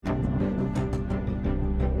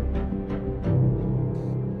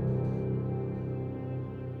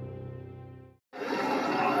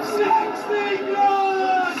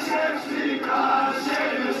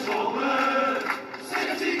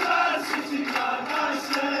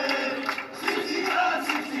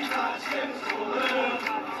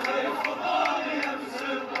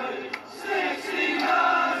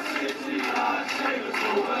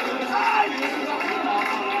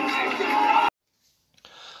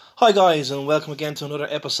Hi guys, and welcome again to another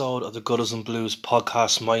episode of the Goodison Blues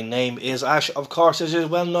podcast. My name is Ash, of course, as you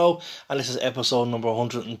well know, and this is episode number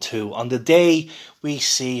 102. On the day we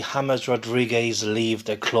see James Rodriguez leave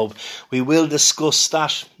the club, we will discuss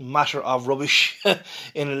that matter of rubbish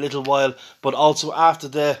in a little while, but also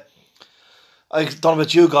after I don't know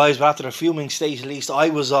about you guys, but after the fuming state at least, I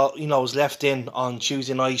was left in on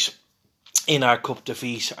Tuesday night. In our cup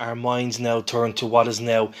defeat, our minds now turn to what is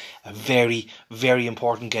now a very, very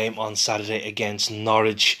important game on Saturday against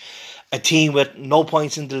Norwich. A team with no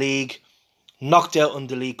points in the league, knocked out in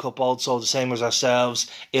the League Cup also, the same as ourselves.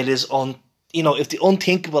 It is if the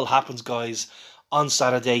unthinkable happens, guys, on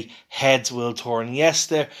Saturday, heads will turn. Yes,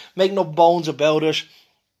 they're making no bones about it.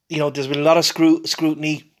 There's been a lot of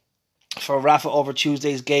scrutiny for Rafa over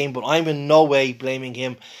Tuesday's game, but I'm in no way blaming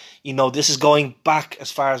him. This is going back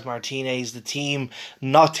as far as Martinez, the team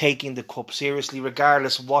not taking the cup seriously,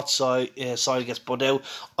 regardless what side gets put out.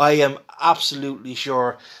 I am absolutely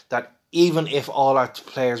sure that even if all our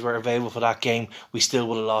players were available for that game, we still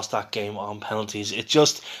would have lost that game on penalties. It's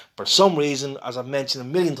just, for some reason, as I've mentioned a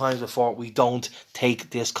million times before, we don't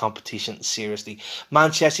take this competition seriously.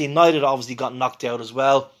 Manchester United obviously got knocked out as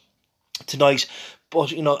well tonight.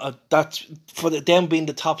 But, that's for them being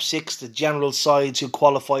the top six, the general sides who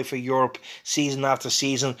qualify for Europe season after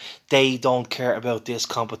season, they don't care about this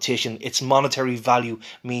competition. Its monetary value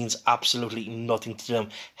means absolutely nothing to them.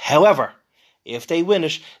 However, if they win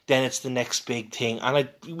it, then it's the next big thing. And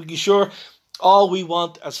all we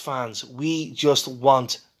want as fans, we just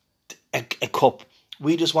want a cup.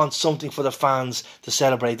 We just want something for the fans to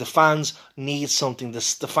celebrate. The fans need something. The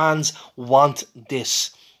fans want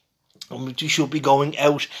this. We should be going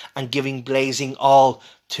out and giving blazing all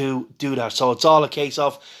to do that. So it's all a case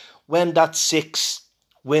of when that six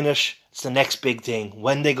win it, it's the next big thing.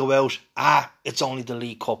 When they go out, it's only the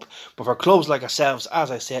League Cup. But for clubs like ourselves,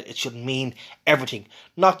 as I said, it should mean everything.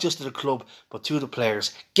 Not just to the club, but to the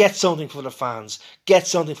players. Get something for the fans. Get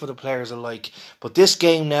something for the players alike. But this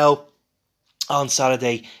game now, on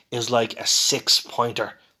Saturday, is like a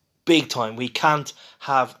 6-pointer. Big time. We can't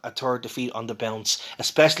have a third defeat on the bounce,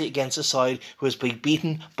 especially against a side who has been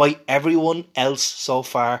beaten by everyone else so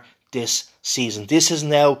far this season. This is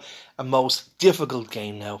now a most difficult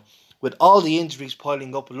game now. With all the injuries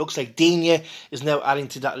piling up, it looks like Digne is now adding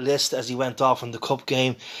to that list as he went off in the cup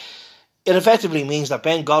game. It effectively means that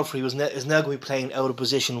Ben Godfrey is now going to be playing out of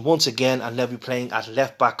position once again, and they'll be playing at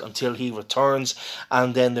left back until he returns.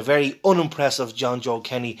 And then the very unimpressive John Joe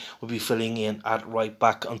Kenny will be filling in at right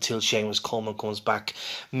back until Seamus Coleman comes back.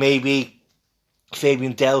 Maybe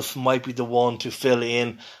Fabian Delph might be the one to fill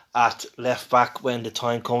in at left back when the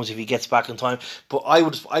time comes, if he gets back in time. But I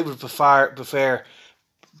would prefer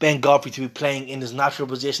Ben Godfrey to be playing in his natural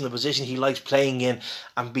position, the position he likes playing in,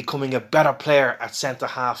 and becoming a better player at centre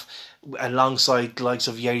half alongside the likes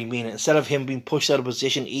of Yerry Mina, instead of him being pushed out of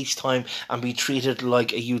position each time and be treated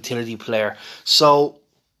like a utility player. So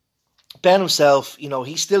Ben himself,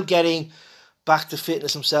 he's still getting back to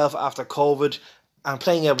fitness himself after COVID, and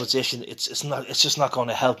playing out of position, it's just not going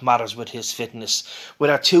to help matters with his fitness. With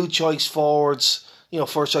our two choice forwards,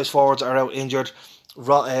 first choice forwards are out injured.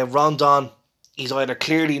 Rondon, he's either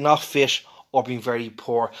clearly not fit or being very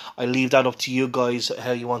poor. I leave that up to you guys,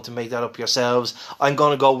 how you want to make that up yourselves. I'm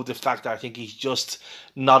going to go with the fact that I think he's just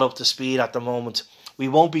not up to speed at the moment. We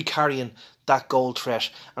won't be carrying that goal threat,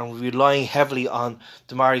 and we're relying heavily on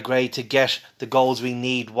Demarai Gray to get the goals we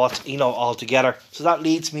need, altogether. So that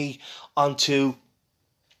leads me onto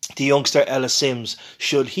the youngster Ellis Sims.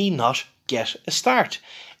 Should he not get a start?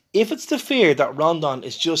 If it's the fear that Rondon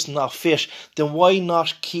is just not fit, then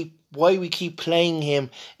why we keep playing him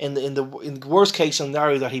in the worst case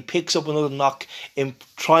scenario that he picks up another knock in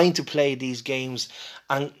trying to play these games,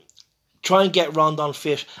 and try and get Rondon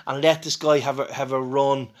fit and let this guy have a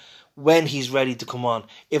run when he's ready to come on.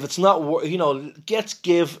 If it's not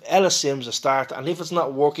give Ellis Sims a start, and if it's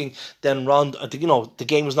not working, then the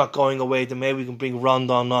game is not going away, then maybe we can bring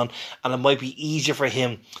Rondon on, and it might be easier for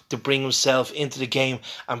him to bring himself into the game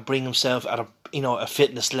and bring himself at a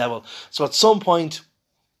fitness level. So at some point,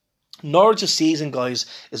 Norwich's season, guys,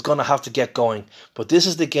 is going to have to get going. But this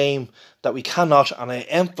is the game that we cannot, and I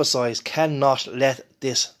emphasise, cannot let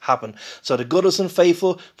this happen. So the Goodison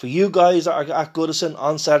faithful, for you guys that are at Goodison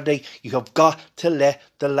on Saturday, you have got to let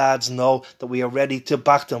the lads know that we are ready to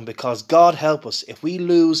back them. Because God help us, if we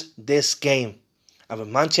lose this game, and with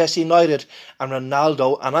Manchester United and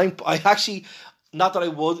Ronaldo, and I actually... Not that I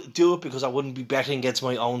would do it because I wouldn't be betting against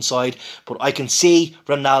my own side, but I can see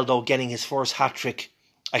Ronaldo getting his first hat-trick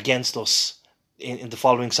against us in the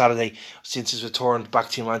following Saturday since he's returned back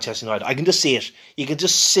to Manchester United. I can just see it. You can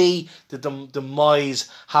just see the demise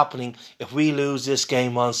happening if we lose this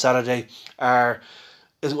game on Saturday.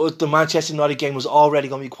 The Manchester United game was already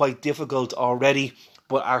going to be quite difficult already,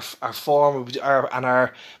 but our form and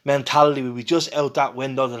our mentality will be just out that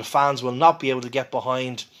window, that the fans will not be able to get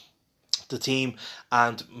behind the team,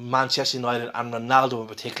 and Manchester United and Ronaldo in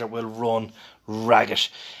particular will run ragged.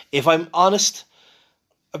 If I'm honest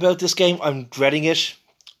about this game, I'm dreading it.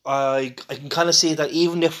 I can kind of see that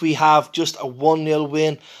even if we have just a 1-0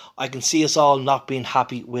 win, I can see us all not being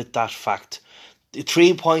happy with that fact. The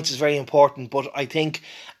 3 points is very important, but I think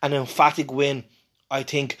an emphatic win, I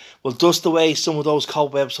think, will dust away some of those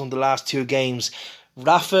cobwebs from the last 2 games.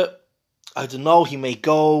 Rafa, I don't know, he may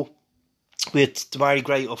go with Demarai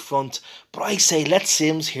Gray up front, but I say let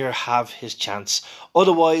Sims here have his chance.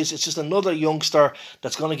 Otherwise, it's just another youngster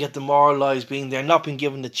that's going to get demoralised being there, not being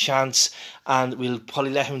given the chance, and we'll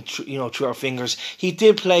probably let him through our fingers. He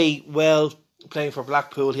did play well playing for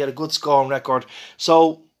Blackpool. He had a good scoring record.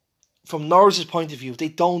 So from Norwich's point of view, they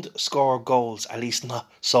don't score goals, at least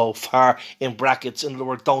not so far, in brackets. In other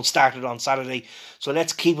words, don't start it on Saturday. So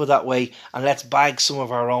let's keep it that way, and let's bag some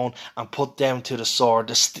of our own and put them to the sword.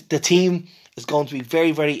 The team is going to be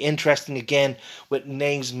very, very interesting again, with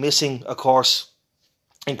names missing, of course,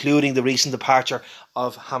 including the recent departure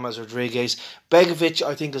of James Rodriguez. Begovic,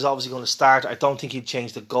 I think, is obviously going to start. I don't think he'd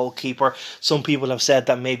change the goalkeeper. Some people have said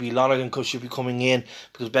that maybe Lonergan should be coming in,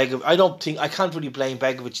 because Begovic, I can't really blame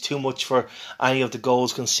Begovic too much for any of the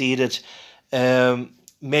goals conceded.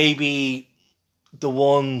 Maybe the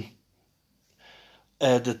one,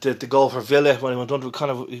 the goal for Villa when he went under,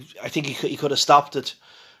 I think he could have stopped it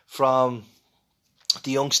from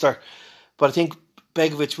the youngster. But I think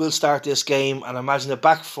Begovic will start this game, and I imagine the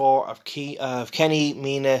back four of Kenny,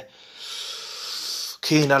 Mina,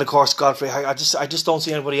 Keane, and of course Godfrey. I just don't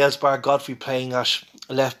see anybody else bar Godfrey playing at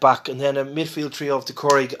left back, and then a midfield trio of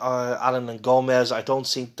Doucouré, Allen, and Gomez. I don't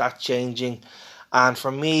see that changing, and for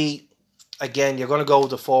me, again, you're going to go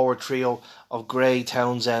with the forward trio of Gray,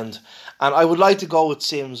 Townsend, and I would like to go with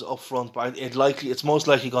Sims up front, but it's most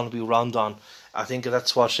likely going to be Rondon. I think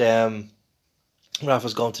that's what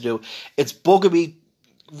Rafa's going to do. It's bugging me,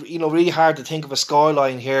 really hard to think of a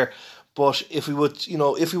scoreline here. But if we were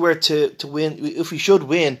to win, if we should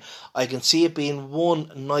win, I can see it being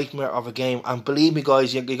one nightmare of a game. And believe me,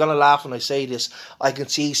 guys, you're gonna laugh when I say this. I can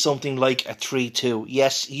see something like a 3-2.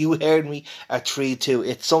 Yes, you heard me, a 3-2.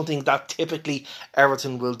 It's something that typically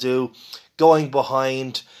Everton will do. Going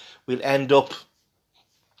behind, we'll end up.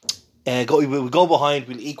 We'll go behind,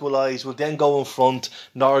 we'll equalise, we'll then go in front,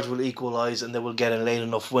 Norwich will equalise, and then we'll get a late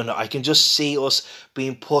enough winner. I can just see us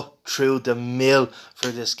being put through the mill for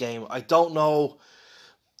this game. I don't know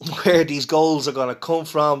where these goals are going to come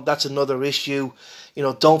from. That's another issue.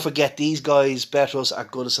 Don't forget, these guys bet us at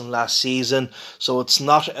Goodison last season, so it's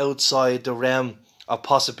not outside the realm of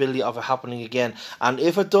possibility of it happening again. And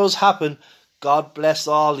if it does happen, God bless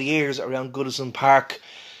all the years around Goodison Park,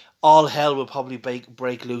 all hell will probably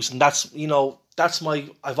break loose. And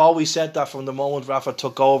I've always said that from the moment Rafa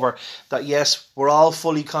took over, that yes, we're all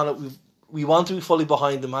fully we want to be fully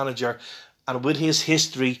behind the manager, and with his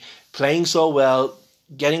history, playing so well,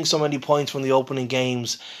 getting so many points from the opening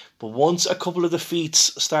games. But once a couple of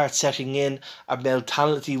defeats start setting in, a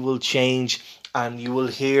mentality will change, and you will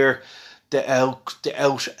hear the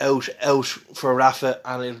out for Rafa,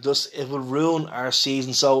 and it will ruin our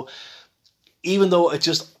season. So even though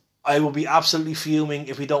I will be absolutely fuming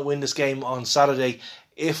if we don't win this game on Saturday,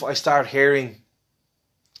 if I start hearing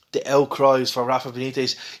the outcries for Rafa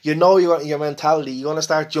Benitez, your mentality, you're going to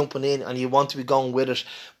start jumping in and you want to be going with it,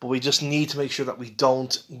 but we just need to make sure that we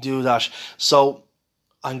don't do that. So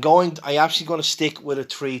I'm actually going to stick with a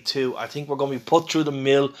 3-2. I think we're going to be put through the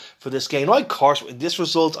mill for this game. Now, of course, with this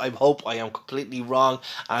result, I hope I am completely wrong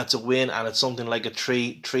and it's a win and it's something like a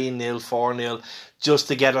 3-0, 4-0, just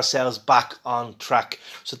to get ourselves back on track.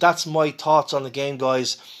 So that's my thoughts on the game,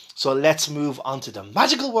 guys. So let's move on to the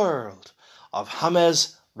magical world of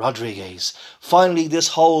James Rodriguez. Finally, this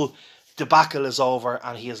whole debacle is over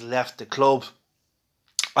and he has left the club.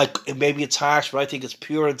 Maybe it's harsh, but I think it's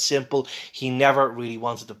pure and simple. He never really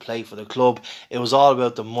wanted to play for the club. It was all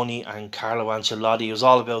about the money and Carlo Ancelotti. It was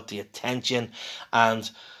all about the attention. And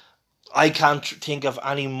I can't think of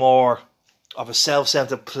any more of a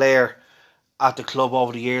self-centered player at the club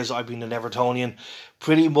over the years I've been an Evertonian.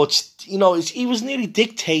 Pretty much, he was nearly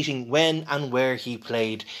dictating when and where he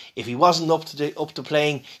played. If he wasn't up to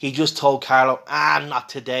playing, he just told Carlo, not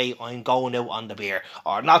today, I'm going out on the beer,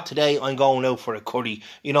 or not today, I'm going out for a curry,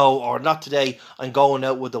 or not today, I'm going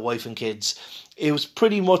out with the wife and kids. It was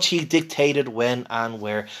pretty much he dictated when and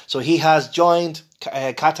where. So he has joined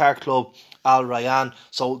Qatar club Al Rayyan.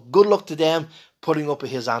 So good luck to them putting up with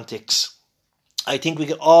his antics. I think we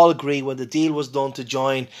can all agree when the deal was done to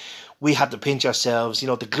join, we had to pinch ourselves.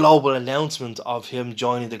 The global announcement of him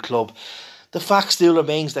joining the club. The fact still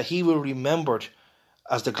remains that he will be remembered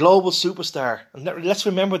as the global superstar. And let's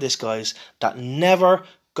remember this, guys, that never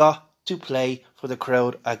got to play for the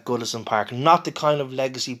crowd at Goodison Park. Not the kind of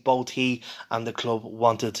legacy both he and the club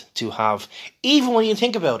wanted to have. Even when you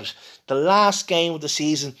think about it, the last game of the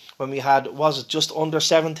season when we had, was it just under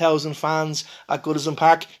 7,000 fans at Goodison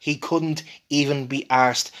Park, he couldn't even be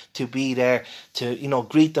arsed to be there to,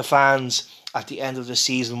 greet the fans at the end of the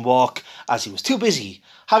season walk, as he was too busy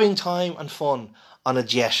having time and fun on a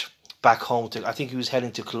jet back home I think he was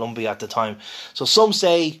heading to Colombia at the time. So some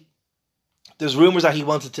say there's rumours that he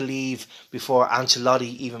wanted to leave before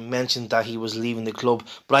Ancelotti even mentioned that he was leaving the club,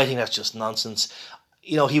 but I think that's just nonsense.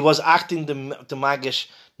 He was acting the maggot,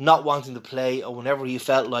 not wanting to play or whenever he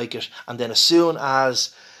felt like it, and then as soon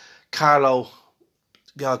as Carlo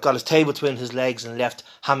got his tail between his legs and left,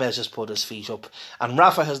 James just put his feet up. And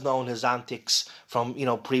Rafa has known his antics from,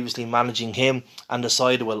 previously managing him and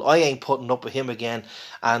decided, well, I ain't putting up with him again.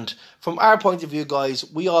 And from our point of view, guys,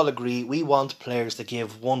 we all agree we want players to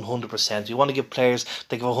give 100%. We want to give players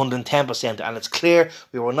to give 110%. And it's clear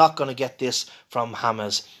we were not going to get this from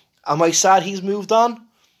James. Am I sad he's moved on?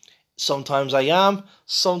 Sometimes I am,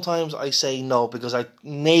 sometimes I say no, because I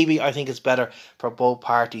think it's better for both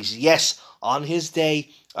parties. Yes, on his day,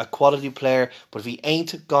 a quality player, but if he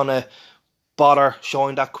ain't gonna bother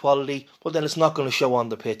showing that quality, well then it's not gonna show on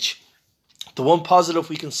the pitch. The one positive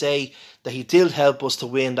we can say that he did help us to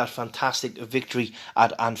win that fantastic victory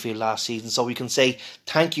at Anfield last season. So we can say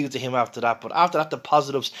thank you to him after that. But after that, the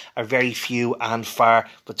positives are very few and far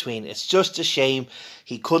between. It's just a shame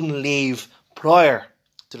he couldn't leave prior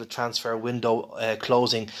to the transfer window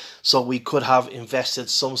closing, so we could have invested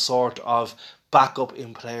some sort of backup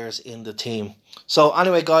in players in the team. So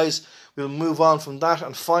anyway, guys, we'll move on from that,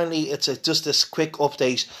 and finally it's just this quick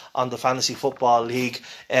update on the Fantasy Football League.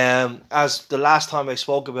 As the last time I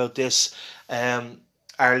spoke about this,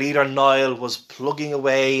 our leader Niall was plugging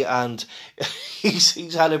away, and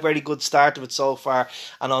he's had a very good start of it so far.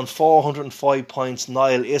 And on 405 points,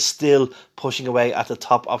 Niall is still pushing away at the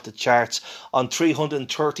top of the charts. On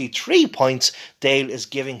 333 points, Dale is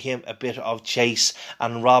giving him a bit of chase,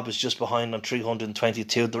 and Rob is just behind on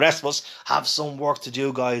 322. The rest of us have some work to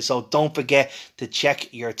do, guys. So don't forget to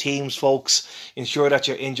check your teams, folks. Ensure that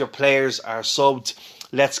your injured players are subbed.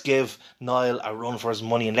 Let's give Niall a run for his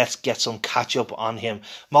money and let's get some catch up on him.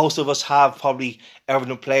 Most of us have probably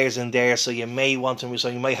Everton players in there, so you may want to. So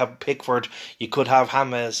you might have Pickford, you could have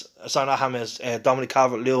Dominic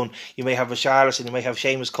Calvert-Lewin, you may have Richarlison, you may have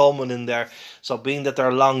Seamus Coleman in there. So being that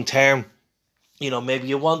they're long term, maybe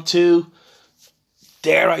you want to,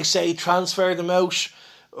 dare I say, transfer them out.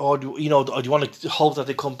 Or do you want to hope that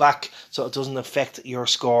they come back so it doesn't affect your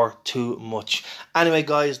score too much? Anyway,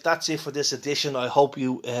 guys, that's it for this edition. I hope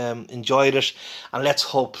you enjoyed it, and let's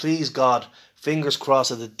hope, please God, fingers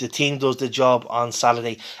crossed, that the team does the job on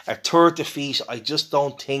Saturday. A third defeat, I just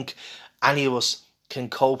don't think any of us can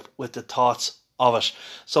cope with the thoughts of it.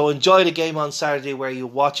 So enjoy the game on Saturday where you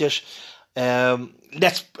watch it.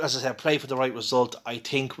 Let's, as I said, pray for the right result. I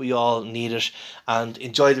think we all need it. And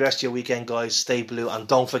enjoy the rest of your weekend, guys. Stay blue, and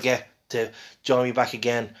don't forget to join me back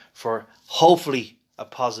again for hopefully a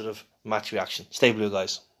positive match reaction. Stay blue,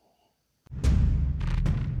 guys.